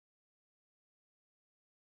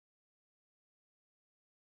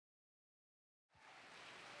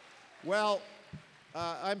Well,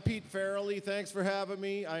 I'm Pete Farrelly. Thanks for having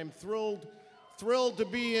me. I'm thrilled to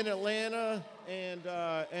be in Atlanta, and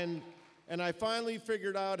I finally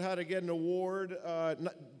figured out how to get an award.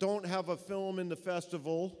 Don't have a film in the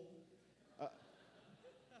festival.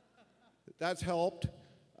 That's helped.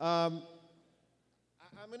 I'm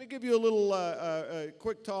going to give you a little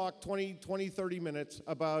quick talk, 20, 30 minutes,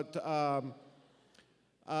 about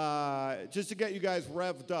just to get you guys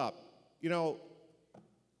revved up. You know,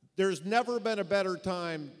 there's never been a better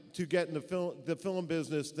time to get in the film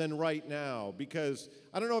business than right now, because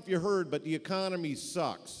I don't know if you heard, but the economy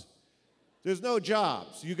sucks. There's no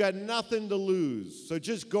jobs. You got nothing to lose, so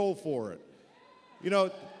just go for it. You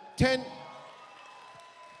know, 10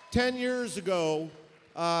 years ago,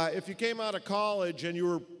 if you came out of college and you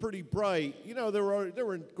were pretty bright, you know, there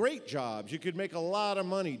were great jobs. You could make a lot of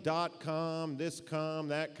money, .com, this com,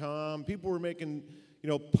 that com. People were making, you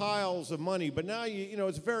know, piles of money, but now, you know,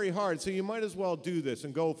 it's very hard, so you might as well do this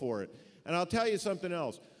and go for it. And I'll tell you something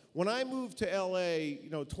else. When I moved to LA, you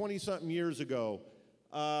know, 20-something years ago,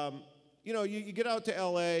 you know, you get out to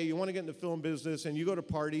LA, you want to get in the film business, and you go to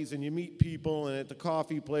parties, and you meet people, and at the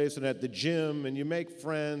coffee place, and at the gym, and you make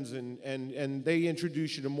friends, and they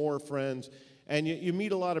introduce you to more friends, and you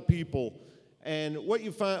meet a lot of people. And what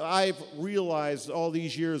you find, I've realized all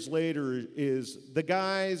these years later, is the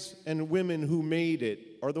guys and women who made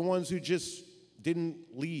it are the ones who just didn't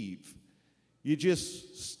leave. You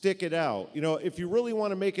just stick it out. You know, if you really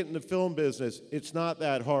want to make it in the film business, it's not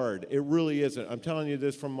that hard. It really isn't. I'm telling you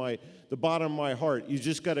this from the bottom of my heart. You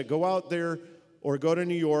just got to go out there or go to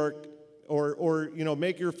New York or you know,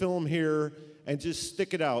 make your film here and just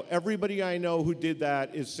stick it out. Everybody I know who did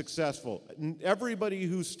that is successful. Everybody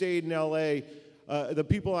who stayed in LA, the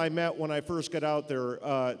people I met when I first got out there,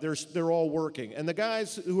 they're all working. And the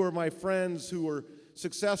guys who are my friends who are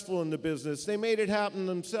successful in the business, they made it happen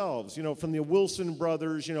themselves. You know, from the Wilson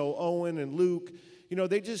brothers, you know, Owen and Luke, you know,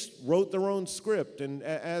 they just wrote their own script, and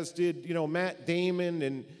as did, you know, Matt Damon.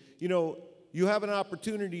 And, you know, you have an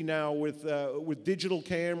opportunity now with digital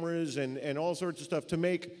cameras and all sorts of stuff to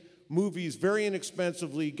make movies very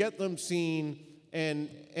inexpensively, get them seen, and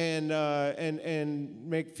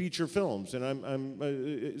make feature films.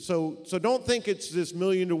 And so don't think it's this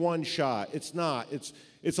 1,000,000-to-1 shot. It's not.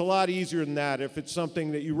 It's a lot easier than that if it's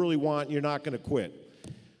something that you really want and you're not going to quit.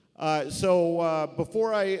 So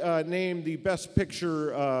before I name the Best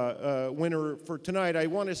Picture winner for tonight, I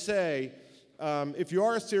want to say, if you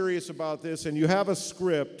are serious about this and you have a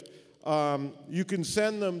script, you can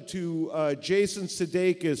send them to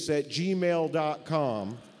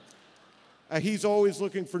jasonsudeikis@gmail.com. He's always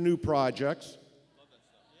looking for new projects.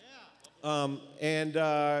 And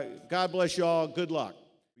God bless you all. Good luck.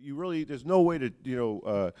 You really, there's no way to, you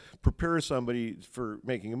know, prepare somebody for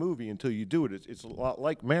making a movie until you do it. It's a lot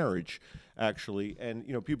like marriage, actually. And,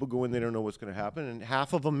 you know, people go in, they don't know what's going to happen, and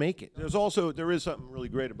half of them make it. There is something really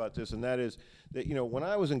great about this, and that is that, you know, when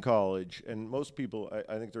I was in college, and most people,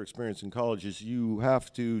 I think their experience in college is you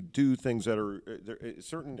have to do things that are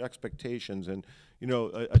certain expectations. And, you know,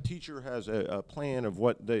 a teacher has a plan of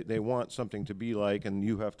what they want something to be like, and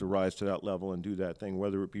you have to rise to that level and do that thing,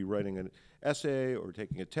 whether it be writing an essay or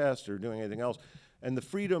taking a test or doing anything else. And the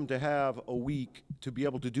freedom to have a week to be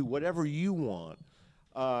able to do whatever you want,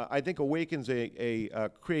 I think awakens a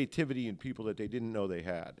creativity in people that they didn't know they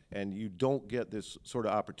had. And you don't get this sort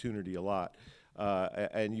of opportunity a lot.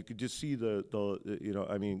 And you could just see the you know,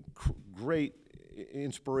 I mean, great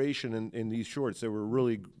inspiration in these shorts. They were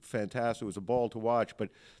really fantastic. It was a ball to watch. But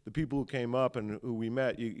the people who came up and who we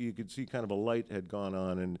met, you could see kind of a light had gone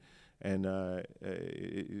on, and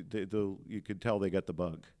you could tell they got the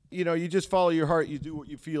bug. You know, you just follow your heart. You do what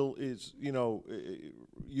you feel is, you know,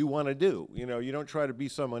 you want to do. You know, you don't try to be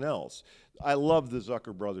someone else. I loved the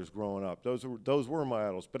Zucker brothers growing up. Those were my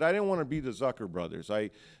idols. But I didn't want to be the Zucker brothers.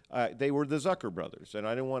 They were the Zucker brothers, and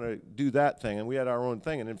I didn't want to do that thing. And we had our own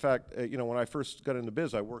thing. And in fact, you know, when I first got into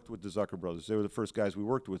biz, I worked with the Zucker brothers. They were the first guys we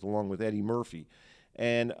worked with, along with Eddie Murphy.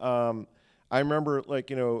 And I remember, like,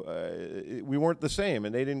 you know, we weren't the same,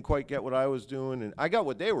 and they didn't quite get what I was doing, and I got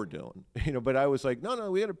what they were doing, you know, but I was like,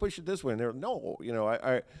 no, we got to push it this way, and they're, no, you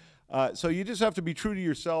know, so you just have to be true to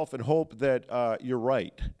yourself and hope that you're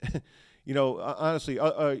right. You know, honestly,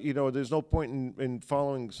 you know, there's no point in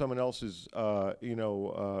following someone else's, you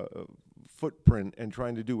know, footprint and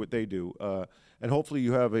trying to do what they do. And hopefully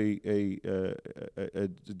you have a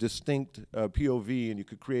distinct POV, and you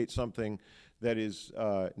could create something that is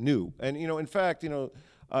new. And, you know, in fact, you know,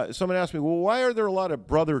 someone asked me, well, why are there a lot of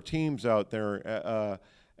brother teams out there?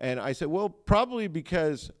 And I said, well, probably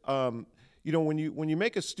because you know, when you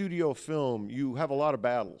make a studio film, you have a lot of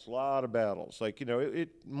battles, Like, you know,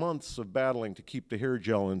 months of battling to keep the hair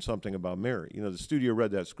gel in Something About Mary. You know, the studio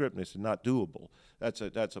read that script and they said, not doable. That's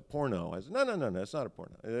a porno. I said, no, it's not a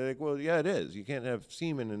porno. And they're like, well, yeah, it is. You can't have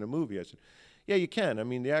semen in a movie. I said, yeah, you can. I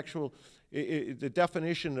mean, the actual, the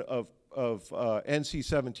definition of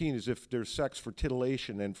NC-17 is if there's sex for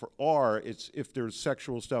titillation, and for R, it's if there's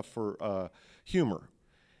sexual stuff for humor.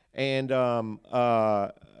 And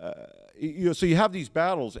you know, so you have these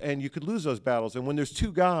battles, and you could lose those battles. And when there's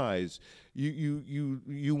two guys,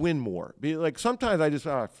 you win more. Like sometimes I just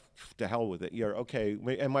to hell with it. You're okay.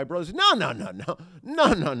 And my brother says, no.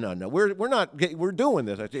 We're doing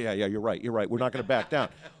this. I say, yeah, you're right. We're not going to back down.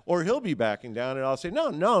 Or he'll be backing down, and I'll say,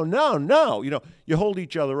 no. You know, you hold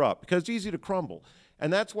each other up because it's easy to crumble.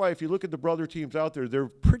 And that's why if you look at the brother teams out there, they're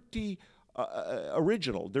pretty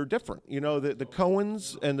original. They're different. You know, the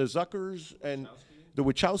Coens and the Zuckers and the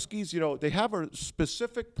Wachowskis, you know, they have a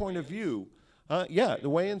specific point of view. Yeah, the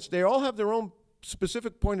Wayans, they all have their own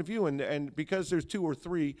specific point of view, and because there's two or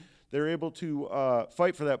three, they're able to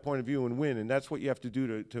fight for that point of view and win, and that's what you have to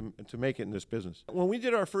do to make it in this business. When we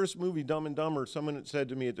did our first movie, Dumb and Dumber, someone said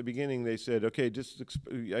to me at the beginning, they said, okay,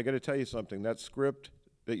 I got to tell you something, that script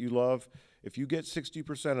that you love, if you get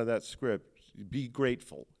 60% of that script, be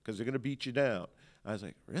grateful, because they're going to beat you down. I was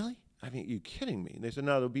like, really? I mean, are you kidding me? And they said,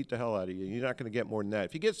 no, they'll beat the hell out of you. You're not going to get more than that.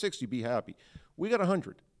 If you get 60, be happy. We got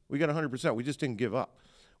 100. We got 100%. We just didn't give up.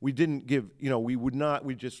 We didn't give, you know, we would not,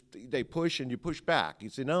 they push and you push back. You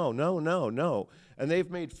say, no. And they've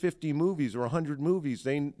made 50 movies or 100 movies,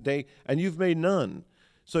 and you've made none.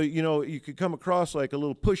 So, you know, you could come across like a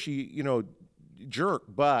little pushy, you know, jerk,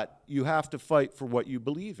 but you have to fight for what you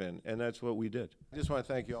believe in, and that's what we did. I just want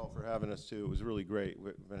to thank you all for having us, too. It was really great.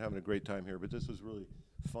 We've been having a great time here, but this was really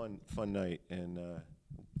fun night, and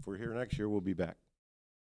if we're here next year, we'll be back.